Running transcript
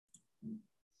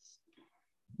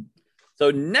So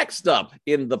next up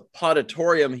in the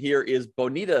Podatorium here is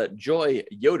Bonita Joy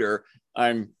Yoder.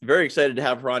 I'm very excited to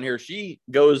have her on here. She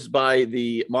goes by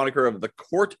the moniker of the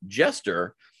Court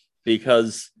Jester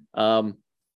because, well,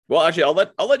 actually,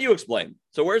 I'll let you explain.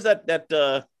 So where's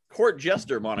that Court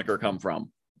Jester moniker come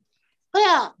from?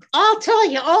 Well, I'll tell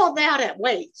you all about it.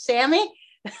 Wait, Sammy?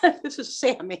 This is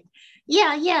Sammy.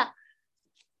 Yeah.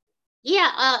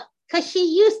 Because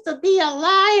she used to be a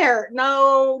liar.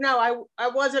 No, I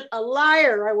wasn't a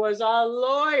liar. I was a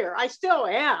lawyer. I still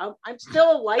am. I'm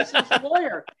still a licensed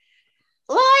lawyer.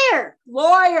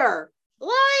 Lawyer.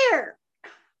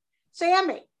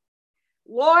 Sammy,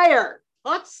 lawyer.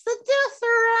 What's the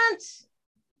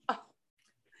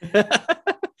difference?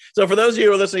 So for those of you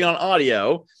who are listening on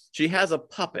audio, she has a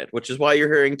puppet, which is why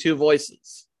you're hearing two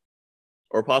voices,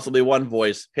 or possibly one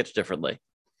voice pitched differently.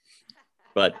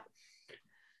 But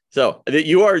so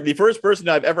you are the first person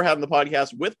I've ever had on the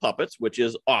podcast with puppets, which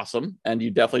is awesome. And you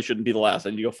definitely shouldn't be the last.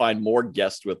 And you'll find more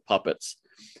guests with puppets.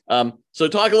 So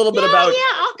talk a little bit about...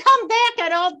 Yeah, I'll come back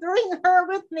and I'll bring her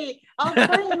with me. I'll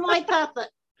bring my puppet.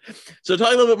 So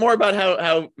talk a little bit more about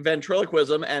how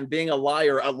ventriloquism and being a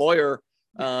lawyer,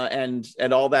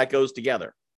 and all that goes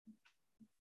together.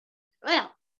 Well,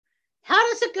 how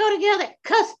does it go together?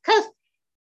 Because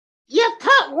you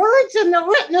put words in the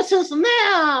witness's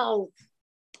mouth.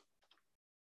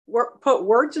 Put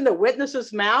words in the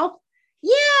witness's mouth?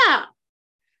 Yeah.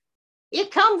 It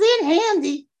comes in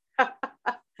handy.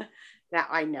 Now,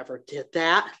 I never did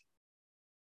that.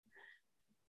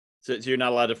 So you're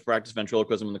not allowed to practice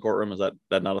ventriloquism in the courtroom? Is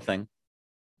that not a thing?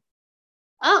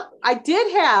 Oh, I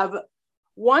did have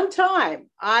one time.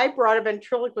 I brought a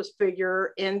ventriloquist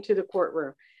figure into the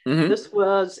courtroom. Mm-hmm. This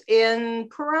was in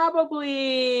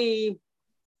probably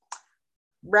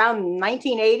around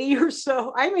 1980 or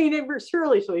so. I mean, it was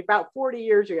seriously about 40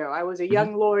 years ago. I was a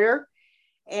young lawyer,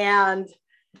 and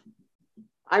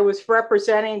I was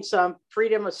representing some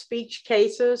freedom of speech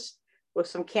cases with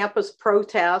some campus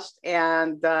protest,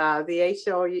 and the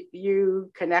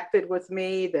ACLU connected with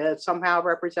me to somehow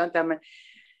represent them.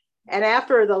 And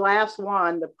after the last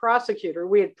one, the prosecutor,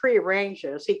 we had prearranged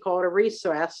this, he called a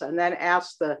recess and then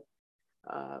asked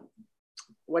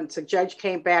once the judge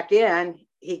came back in,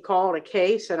 he called a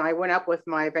case, and I went up with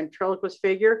my ventriloquist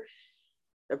figure.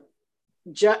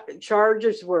 The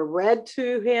charges were read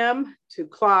to him, to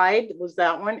Clyde was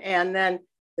that one, and then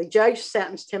the judge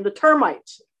sentenced him to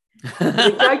termites.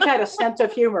 The judge had a sense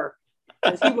of humor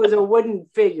because he was a wooden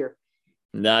figure.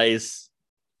 Nice.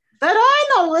 But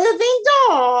I'm a living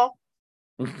doll.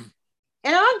 And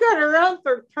I'm going to run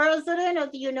for president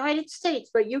of the United States,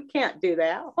 but you can't do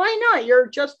that. Why not? You're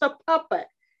just a puppet.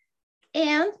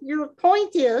 And your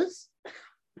point is,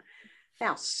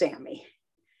 now, Sammy,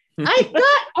 I've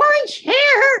got orange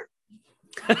hair.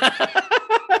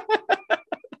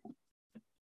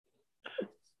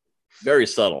 Very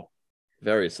subtle.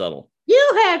 Very subtle.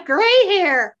 You have gray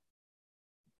hair.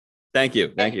 Thank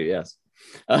you. Yes.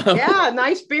 Yeah,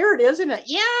 nice beard, isn't it?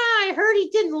 Yeah, I heard he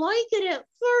didn't like it at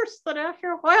first, but after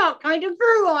a while, it kind of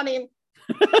grew on him.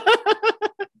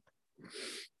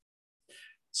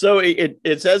 So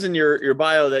it says in your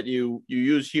bio that you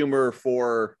use humor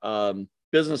for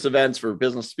business events, for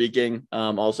business speaking,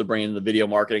 also bringing the video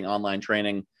marketing online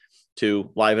training to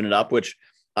liven it up, which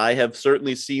I have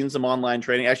certainly seen some online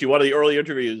training. Actually, one of the early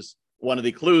interviews, one of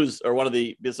the clues or one of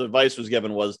the this advice was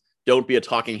given was don't be a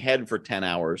talking head for 10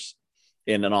 hours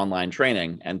in an online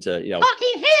training, and to,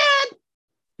 talking head.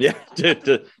 Yeah,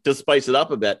 to spice it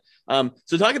up a bit.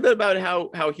 So talk a bit about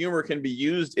how humor can be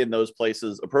used in those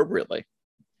places appropriately.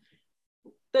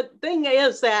 The thing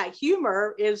is that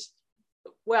humor is,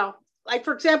 well, like,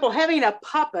 for example, having a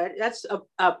puppet, that's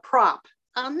a prop.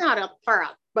 Not a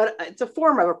prop, but it's a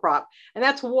form of a prop. And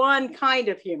that's one kind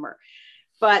of humor.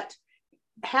 But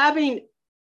having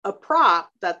a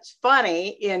prop that's funny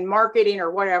in marketing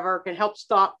or whatever can help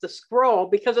stop the scroll,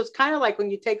 because it's kind of like when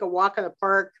you take a walk in the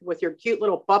park with your cute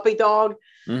little puppy dog,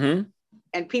 and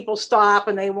people stop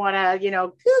and they want to,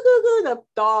 goo the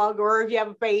dog, or if you have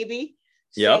a baby,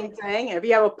 same thing. And if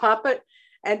you have a puppet.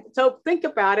 And so think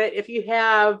about it. If you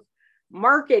have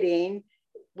marketing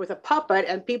with a puppet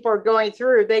and people are going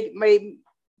through, they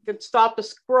can stop the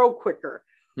scroll quicker.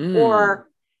 Or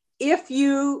if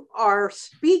you are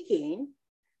speaking,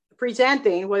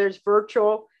 presenting, whether it's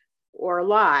virtual or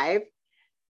live,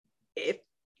 if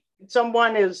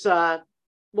someone is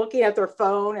looking at their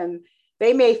phone and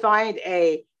they may find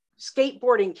a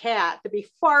skateboarding cat to be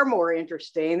far more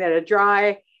interesting than a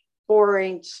dry,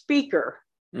 boring speaker,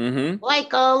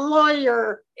 like a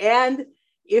lawyer. And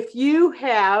if you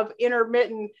have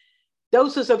intermittent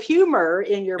doses of humor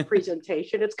in your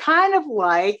presentation, it's kind of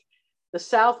like the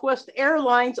Southwest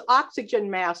Airlines oxygen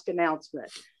mask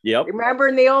announcement. Yep. Remember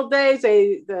in the old days,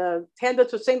 the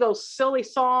attendants would sing those silly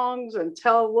songs and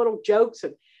tell little jokes,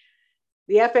 and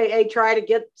the FAA tried to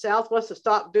get Southwest to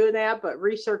stop doing that, but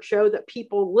research showed that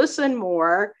people listen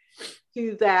more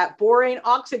to that boring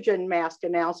oxygen mask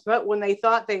announcement when they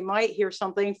thought they might hear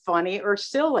something funny or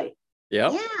silly.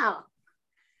 Yep. Yeah.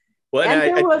 Well, and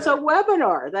there was a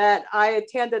webinar that I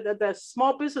attended that the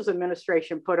Small Business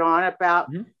Administration put on about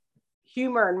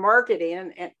humor and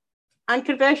marketing, and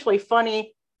unconventionally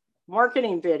funny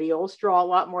marketing videos draw a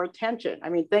lot more attention. I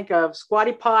mean, think of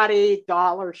Squatty Potty,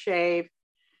 Dollar Shave,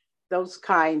 those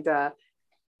kind.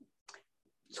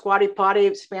 Squatty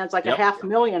Potty spends like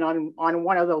 $500,000 on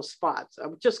one of those spots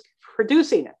of just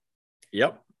producing it.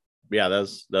 Yep. Yeah,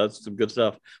 that's some good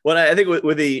stuff. Well, I think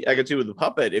with the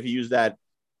puppet, if you use that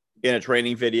in a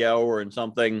training video or in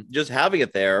something, just having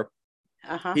it there,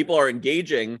 people are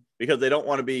engaging because they don't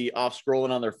want to be off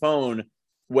scrolling on their phone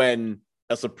when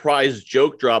a surprise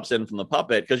joke drops in from the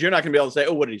puppet, because you're not going to be able to say,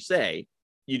 oh, what did he say?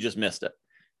 You just missed it.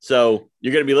 So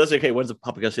you're going to be listening. Okay, when's the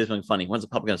puppet going to say something funny? When's the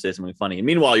puppet going to say something funny? And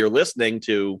meanwhile, you're listening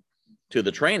to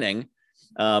the training,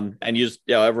 and you just,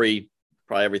 probably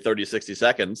every 30, 60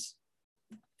 seconds,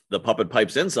 the puppet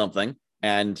pipes in something,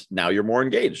 and now you're more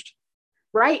engaged.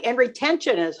 Right. And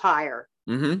retention is higher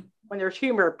when there's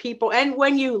humor, people. And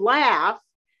when you laugh,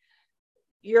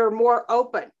 you're more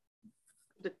open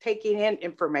to taking in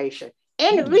information.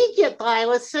 And we get by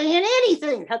with saying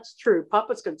anything. That's true.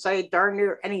 Puppets can say darn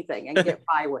near anything and get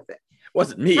by with it. It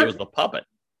wasn't me. It was the puppet.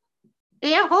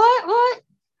 Yeah. What?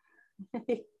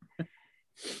 You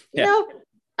know,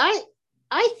 I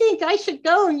think I should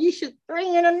go and you should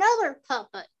bring in another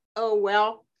puppet. Oh,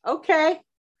 well, okay.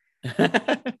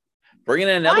 Bring in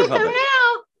another puppet.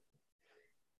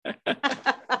 Now.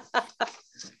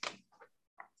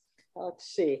 Let's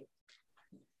see.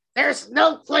 There's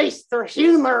no place for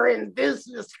humor in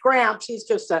business, Gramps.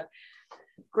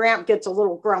 Gramp gets a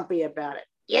little grumpy about it.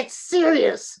 It's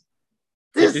serious.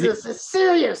 Business is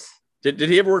serious. Did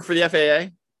he ever work for the FAA?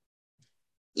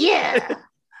 Yeah.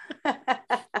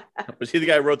 Was he the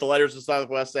guy who wrote the letters to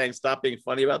Southwest saying, stop being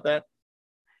funny about that?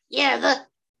 Yeah,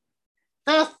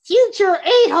 the future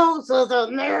a-holes of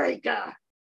America.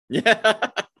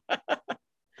 Yeah.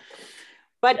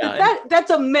 But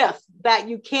that's a myth that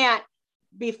you can't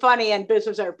be funny in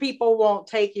business or people won't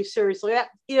take you seriously. That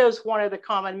is one of the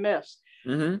common myths.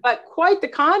 But quite the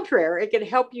contrary, it can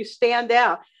help you stand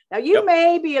out. Now, you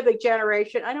may be of the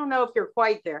generation, I don't know if you're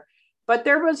quite there, but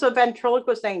there was a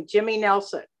ventriloquist named Jimmy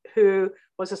Nelson who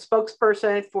was a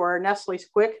spokesperson for Nestle's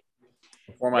Quick.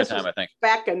 Before my time, I think.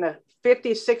 Back in the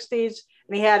 50s, 60s,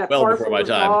 and he had a before my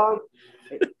time. dog.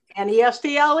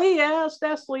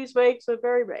 Nestle's makes a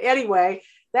very anyway.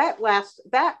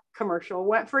 That commercial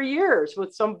went for years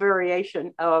with some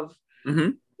variation of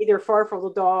either Farfel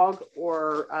the dog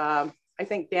or I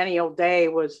think Danny O'Day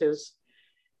was his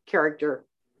character.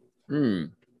 Yeah,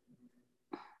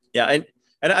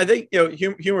 and I think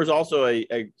humor is also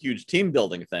a huge team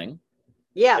building thing.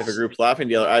 Yes, if a group's laughing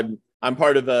together. I'm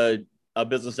part of a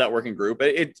business networking group.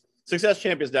 It's Success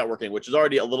Champions Networking, which is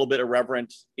already a little bit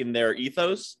irreverent in their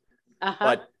ethos.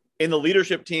 But in the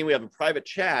leadership team, we have a private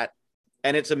chat,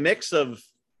 and it's a mix of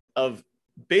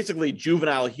basically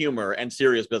juvenile humor and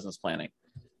serious business planning.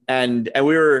 And I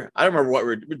don't remember what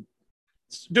we're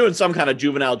doing, some kind of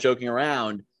juvenile joking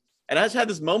around. And I just had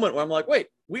this moment where I'm like, wait,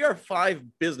 we are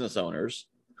 5 business owners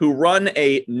who run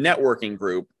a networking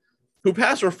group who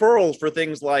pass referrals for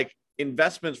things like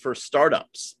investments for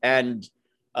startups and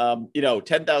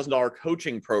 $10,000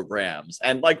 coaching programs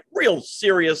and like real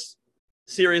serious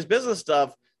business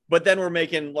stuff. But then we're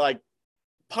making like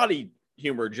potty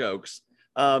humor jokes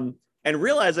and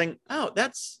realizing, oh,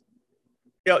 that's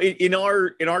in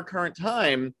our current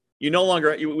time, we don't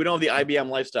have the IBM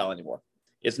lifestyle anymore.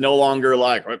 It's no longer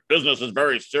like business is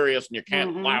very serious and you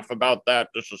can't laugh about that.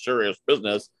 This is serious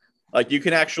business. Like you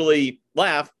can actually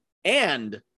laugh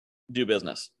and do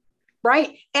business.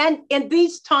 Right. And in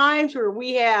these times where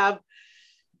we have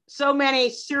so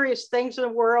many serious things in the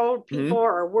world, people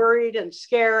are worried and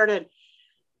scared. And,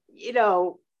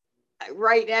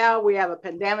 right now we have a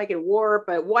pandemic and war,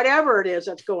 but whatever it is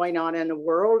that's going on in the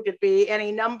world, it could be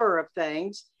any number of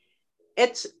things.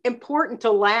 It's important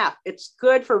to laugh. It's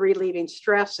good for relieving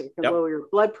stress. It can lower your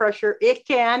blood pressure. It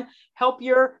can help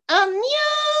your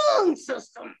immune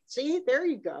system. See, there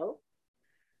you go.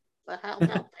 But how about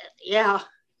that? Yeah.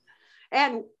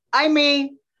 And I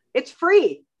mean, it's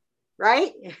free,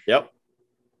 right? Yep.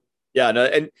 Yeah. No,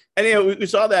 and we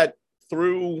saw that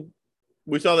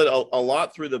a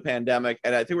lot through the pandemic.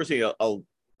 And I think we're seeing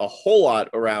a whole lot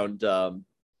around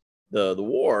the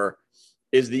war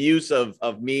is the use of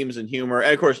memes and humor.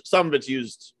 And of course, some of it's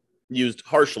used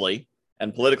harshly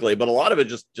and politically, but a lot of it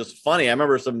just funny. I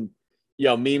remember some,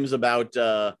 memes about,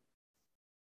 back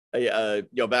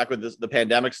when the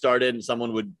pandemic started and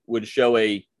someone would show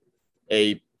a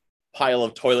pile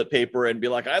of toilet paper and be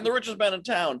like, I'm the richest man in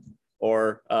town.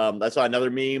 Or I saw another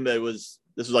meme that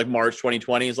this was like March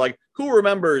 2020. It's like, who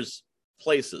remembers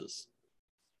places?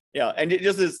 And it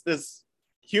just is this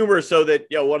humor so that,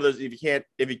 one of those, if you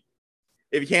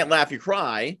can't laugh, you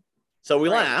cry. So we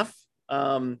laugh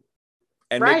and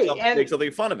make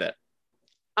something fun of it.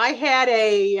 I had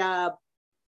a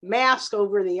mask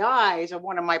over the eyes of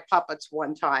one of my puppets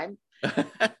one time.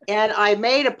 And I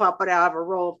made a puppet out of a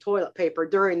roll of toilet paper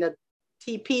during the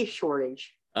TP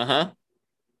shortage. Uh-huh.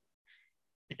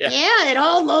 Yeah, it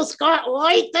almost got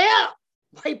wiped out.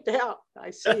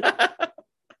 I see.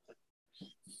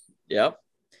 Yep.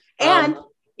 And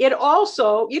it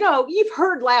also, you've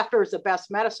heard laughter is the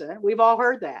best medicine. We've all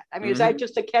heard that. I mean, is that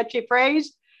just a catchy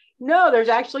phrase? No, there's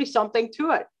actually something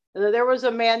to it. There was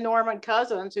a man, Norman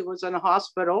Cousins, who was in a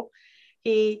hospital.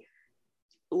 He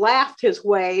laughed his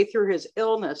way through his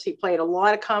illness. He played a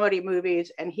lot of comedy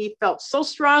movies, and he felt so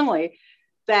strongly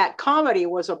that comedy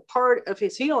was a part of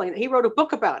his healing. He wrote a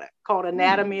book about it called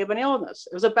Anatomy of an Illness.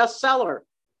 It was a bestseller.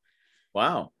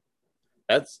 Wow.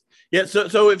 So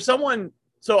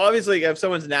obviously if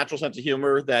someone's natural sense of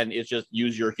humor, then it's just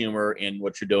use your humor in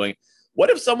what you're doing. What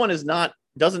if someone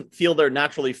doesn't feel they're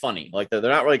naturally funny? Like they're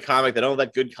not really comic. They don't have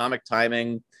that good comic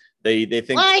timing. They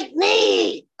think like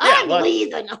me. I'm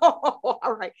leaving. Oh,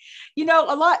 all right.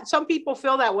 Some people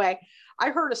feel that way. I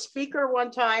heard a speaker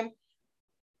one time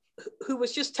who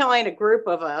was just telling a group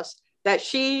of us that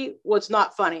she was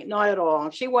not funny, not at all.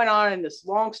 And she went on in this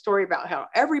long story about how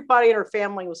everybody in her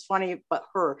family was funny but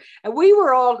her. And we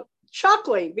were all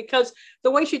chuckling because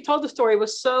the way she told the story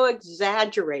was so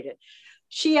exaggerated.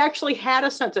 She actually had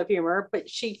a sense of humor, but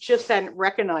she just hadn't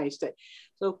recognized it.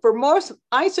 So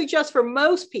I suggest for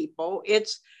most people,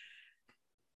 it's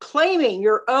claiming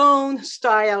your own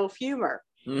style of humor.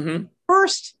 Mm-hmm.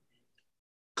 First,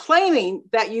 claiming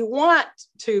that you want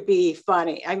to be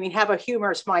funny. I mean, have a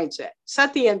humorous mindset,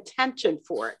 set the intention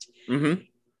for it,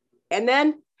 and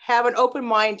then have an open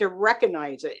mind to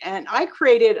recognize it. And I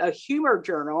created a humor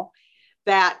journal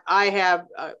that I have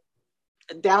a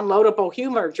downloadable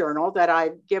humor journal that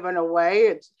I've given away.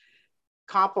 It's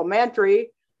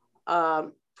complimentary,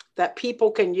 that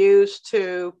people can use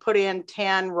to put in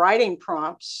 10 writing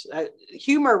prompts,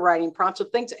 humor writing prompts of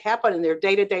things that happen in their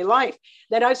day-to-day life.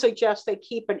 Then I suggest they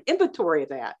keep an inventory of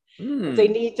that. If they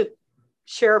need to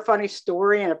share a funny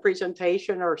story in a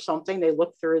presentation or something, they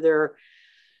look through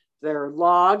their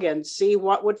log and see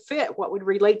what would fit, what would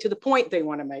relate to the point they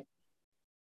want to make.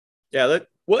 Yeah.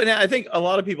 And I think a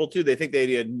lot of people too, they think they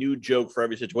need a new joke for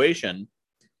every situation.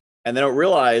 And they don't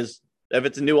realize if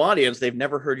it's a new audience, they've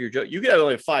never heard your joke. You could have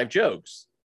only 5 jokes,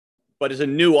 but it's a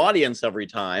new audience every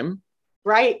time.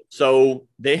 Right. So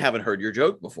they haven't heard your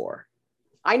joke before.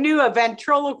 I knew a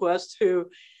ventriloquist who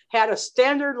had a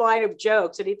standard line of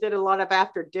jokes, and he did a lot of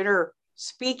after dinner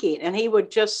speaking, and he would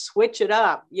just switch it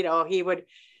up. He would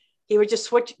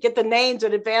just get the names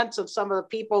in advance of some of the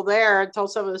people there and tell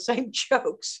some of the same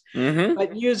jokes,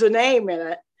 but use a name in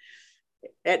it.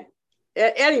 And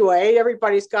anyway,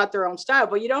 everybody's got their own style,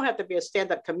 but you don't have to be a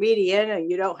stand-up comedian, and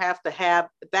you don't have to have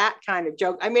that kind of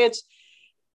joke. I mean,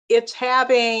 it's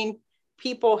having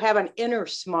people have an inner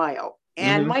smile.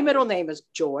 And my middle name is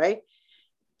Joy,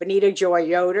 Bonita Joy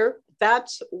Yoder.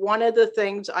 That's one of the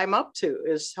things I'm up to,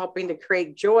 is helping to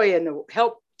create joy and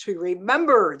help to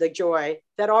remember the joy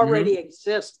that already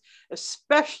exists,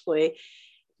 especially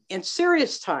in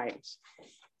serious times.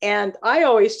 And I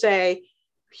always say,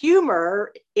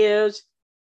 humor is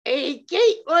a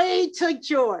gateway to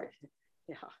joy.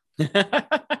 Yeah.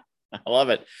 I love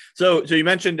it. So you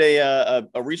mentioned a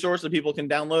resource that people can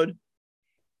download?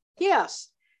 Yes.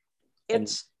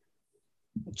 It's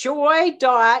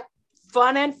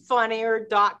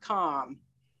joy.funandfunnier.com.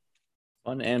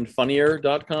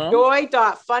 Funandfunnier.com?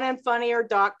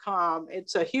 Joy.funandfunnier.com.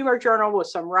 It's a humor journal with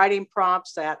some writing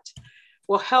prompts that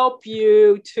will help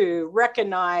you to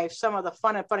recognize some of the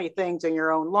fun and funny things in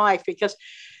your own life, because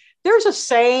there's a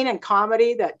saying in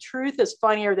comedy that truth is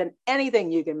funnier than anything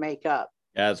you can make up.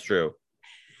 That's true.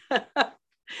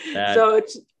 So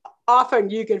it's often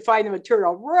you can find the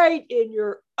material right in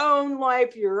your own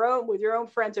life, with your own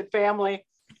friends and family.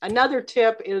 Another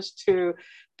tip is to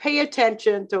pay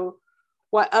attention to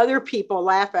what other people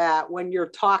laugh at when you're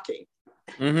talking.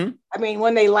 I mean,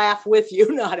 when they laugh with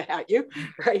you, not at you,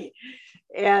 right?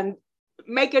 And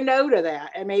make a note of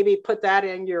that and maybe put that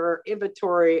in your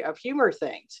inventory of humor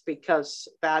things, because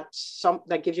that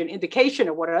gives you an indication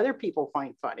of what other people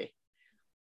find funny.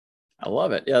 I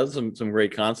love it. Yeah, those are some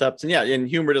great concepts. And yeah, and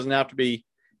humor doesn't have to be,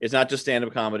 it's not just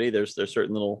stand-up comedy. There's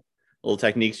certain little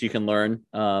techniques you can learn.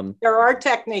 There are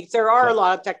techniques. There are a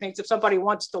lot of techniques if somebody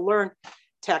wants to learn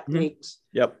techniques.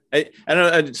 Yep.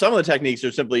 And some of the techniques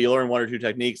are simply, you learn one or two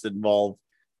techniques that involve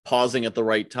pausing at the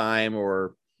right time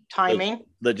or timing,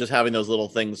 that just having those little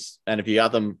things. And if you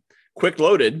got them quick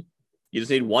loaded, you just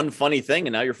need one funny thing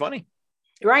and now you're funny.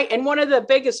 Right. And one of the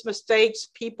biggest mistakes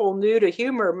people new to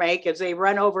humor make is they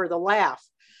run over the laugh.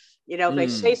 They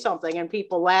say something and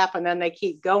people laugh and then they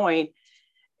keep going.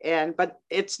 But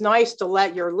it's nice to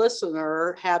let your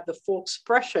listener have the full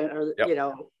expression or,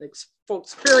 full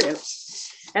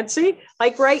experience. And see,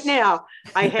 like right now,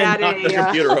 I had a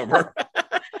computer over.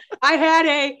 I had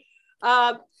a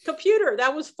computer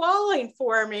that was falling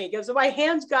for me because my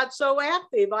hands got so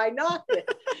active. I knocked it.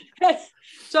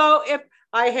 So if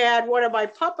I had one of my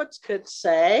puppets could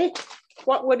say,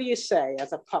 what do you say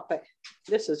as a puppet?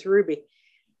 This is Ruby.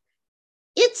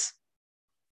 It's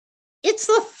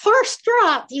the first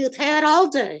drop you've had all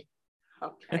day.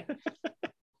 Okay.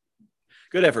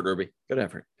 Good effort, Ruby. Good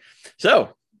effort. So,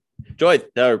 Joy,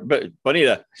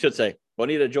 Bonita, I should say,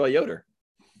 Bonita Joy Yoder.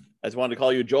 I just wanted to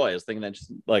call you Joy. I was thinking that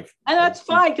just like. And that's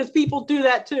fine because people do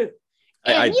that too.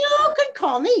 And you can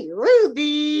call me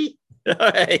Ruby. All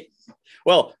right.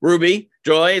 Well, Ruby,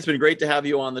 Joy, it's been great to have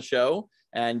you on the show.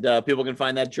 And people can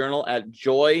find that journal at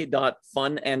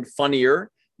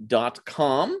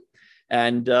joy.funandfunnier.com.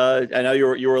 And I know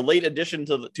you were a late addition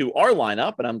to our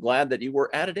lineup, and I'm glad that you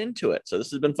were added into it. So this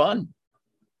has been fun.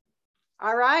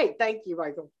 All right. Thank you,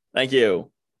 Michael. Thank you.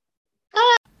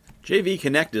 JV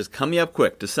Connect is coming up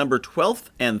quick, December 12th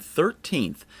and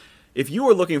 13th. If you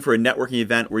are looking for a networking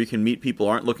event where you can meet people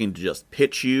who aren't looking to just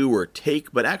pitch you or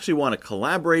take, but actually want to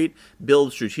collaborate,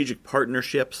 build strategic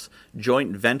partnerships,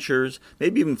 joint ventures,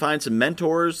 maybe even find some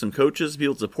mentors, some coaches,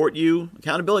 people to support you,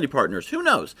 accountability partners, who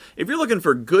knows? If you're looking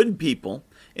for good people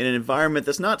in an environment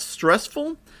that's not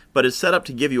stressful, but is set up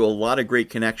to give you a lot of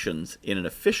great connections in an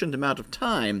efficient amount of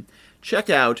time, check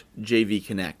out JV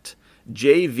Connect,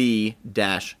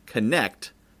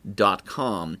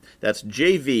 jv-connect.com. That's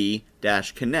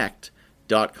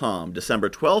jv-connect.com, December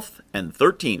 12th and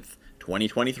 13th,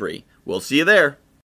 2023. We'll see you there.